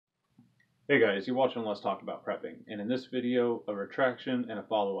Hey guys, you're watching Let's Talk About Prepping, and in this video, a retraction and a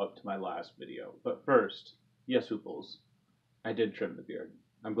follow-up to my last video. But first, yes, Hooples, I did trim the beard.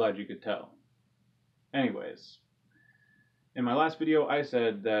 I'm glad you could tell. Anyways, in my last video, I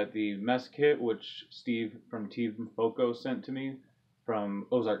said that the mess kit, which Steve from Team Foco sent to me from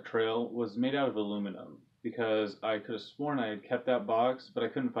Ozark Trail, was made out of aluminum, because I could have sworn I had kept that box, but I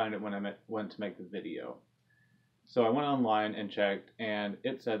couldn't find it when I went to make the video. So I went online and checked, and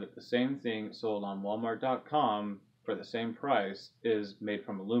it said that the same thing sold on Walmart.com for the same price is made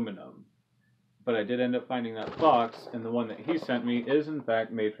from aluminum. But I did end up finding that box, and the one that he sent me is in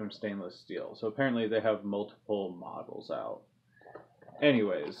fact made from stainless steel. So apparently they have multiple models out.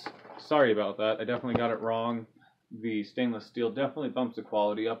 Anyways, sorry about that. I definitely got it wrong. The stainless steel definitely bumps the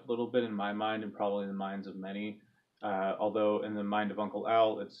quality up a little bit in my mind, and probably in the minds of many. Although in the mind of Uncle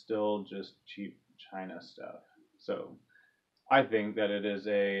Al, it's still just cheap China stuff. So I think that it is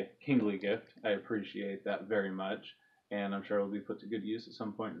a kingly gift. I appreciate that very much, and I'm sure it will be put to good use at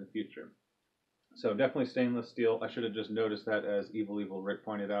some point in the future. So definitely stainless steel. I should have just noticed that, as Evil Rick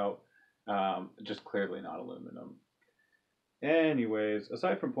pointed out. Just clearly not aluminum. Anyways,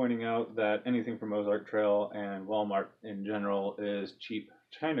 aside from pointing out that anything from Ozark Trail and Walmart in general is cheap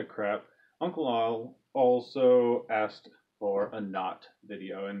China crap, Uncle Al also asked for a knot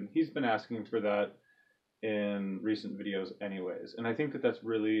video, and he's been asking for that in recent videos anyways, and I think that that's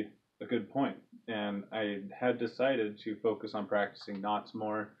really a good point. And I had decided to focus on practicing knots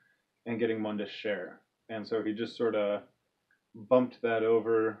more and getting one to share, and so he just sort of bumped that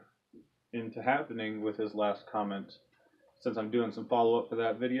over into happening with his last comment. Since I'm doing some follow-up for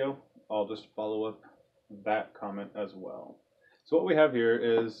that video, I'll just follow up that comment as well. So what we have here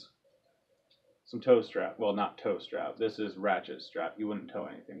is some tow strap. Well, not tow strap, this is ratchet strap. You wouldn't tow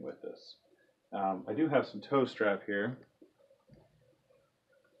anything with this. I do have some tow strap here,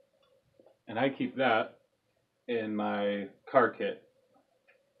 and I keep that in my car kit,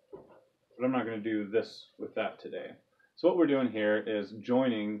 but I'm not going to do this with that today. So what we're doing here is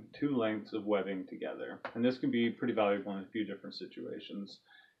joining two lengths of webbing together, and this can be pretty valuable in a few different situations,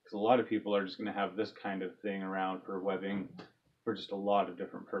 because a lot of people are just going to have this kind of thing around for webbing for just a lot of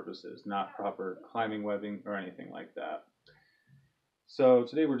different purposes, not proper climbing webbing or anything like that. So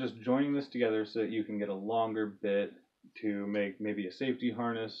today we're just joining this together so that you can get a longer bit to make maybe a safety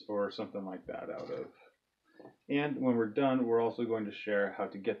harness or something like that out of. And when we're done, we're also going to share how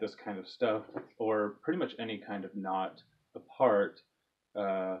to get this kind of stuff, or pretty much any kind of knot, apart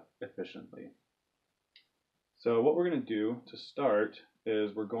efficiently. So what we're going to do to start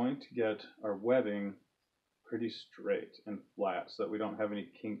is we're going to get our webbing pretty straight and flat so that we don't have any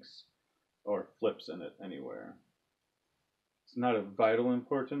kinks or flips in it anywhere. It's not of vital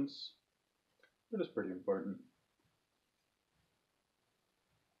importance, but it's pretty important.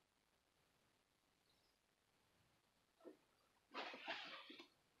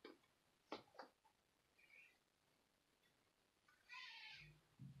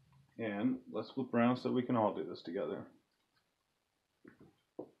 And let's flip around so we can all do this together.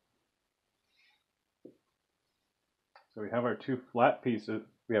 So we have our two flat pieces.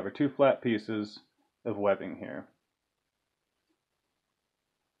 We have our two flat pieces of webbing here.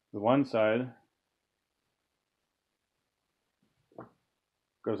 The one side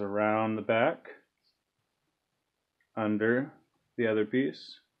goes around the back, under the other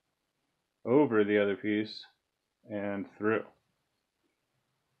piece, over the other piece, and through.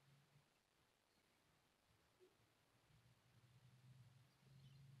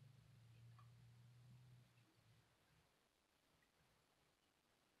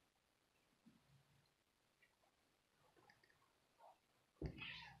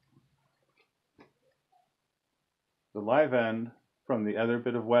 The live end from the other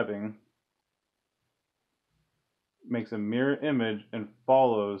bit of webbing makes a mirror image and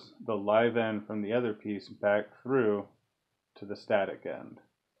follows the live end from the other piece back through to the static end.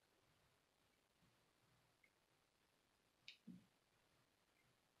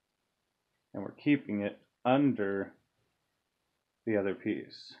 And we're keeping it under the other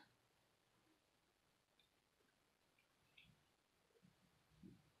piece.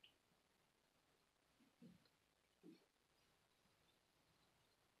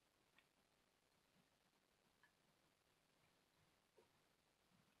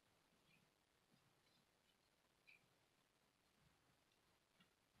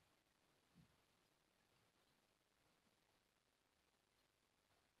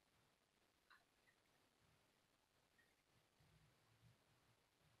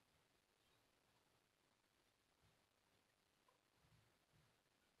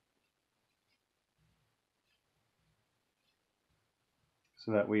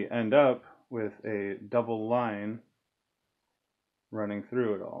 So that we end up with a double line running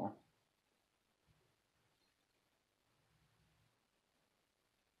through it all.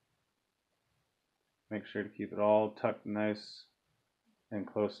 Make sure to keep it all tucked nice and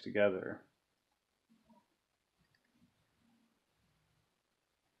close together.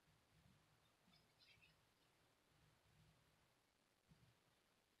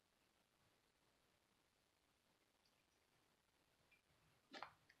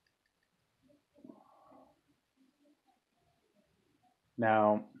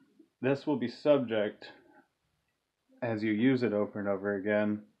 Now, this will be subject, as you use it over and over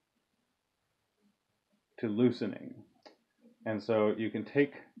again, to loosening. And so you can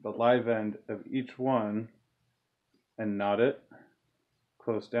take the live end of each one and knot it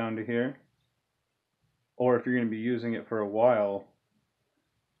close down to here. Or if you're going to be using it for a while,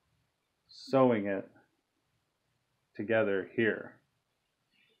 sewing it together here,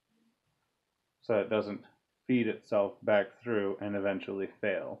 so it doesn't feed itself back through and eventually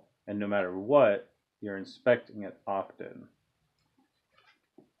fail. And no matter what, you're inspecting it often.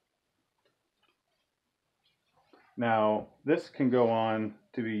 Now, this can go on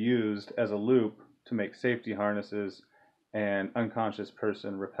to be used as a loop to make safety harnesses and unconscious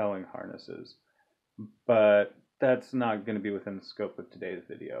person rappelling harnesses. But that's not going to be within the scope of today's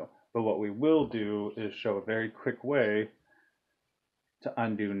video. But what we will do is show a very quick way to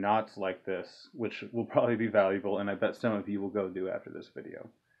undo knots like this, which will probably be valuable, and I bet some of you will go do after this video.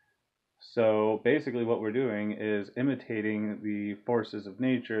 So basically what we're doing is imitating the forces of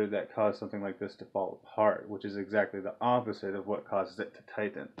nature that cause something like this to fall apart, which is exactly the opposite of what causes it to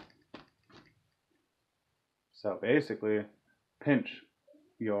tighten. So basically, pinch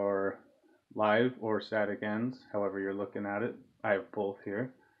your live or static ends, however you're looking at it. I have both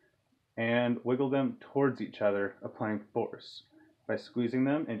here. And wiggle them towards each other, applying force. By squeezing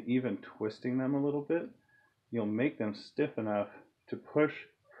them and even twisting them a little bit, you'll make them stiff enough to push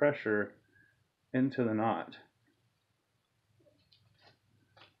pressure into the knot.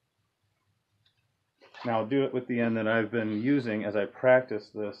 Now I'll do it with the end that I've been using as I practice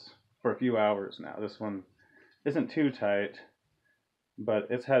this for a few hours now. This one isn't too tight, but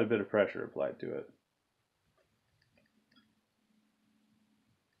it's had a bit of pressure applied to it.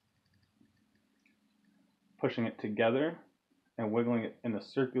 Pushing it together and wiggling it in a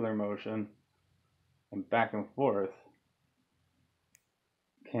circular motion and back and forth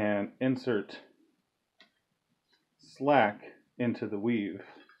can insert slack into the weave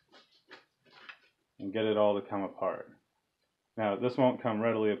and get it all to come apart. Now this won't come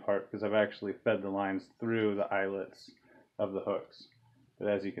readily apart because I've actually fed the lines through the eyelets of the hooks. But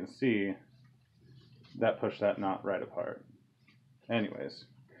as you can see, that pushed that knot right apart. Anyways,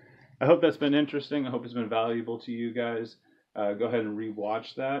 I hope that's been interesting. I hope it's been valuable to you guys. Go ahead and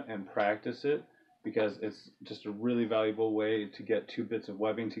rewatch that and practice it, because it's just a really valuable way to get two bits of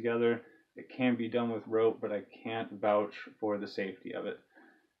webbing together. It can be done with rope, but I can't vouch for the safety of it.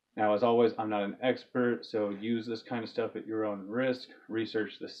 Now, as always, I'm not an expert, so use this kind of stuff at your own risk.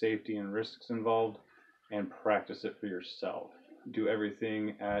 Research the safety and risks involved and practice it for yourself. Do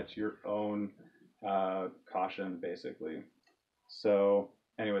everything at your own caution, basically. So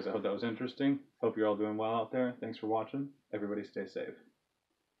anyways, I hope that was interesting. Hope you're all doing well out there. Thanks for watching. Everybody stay safe.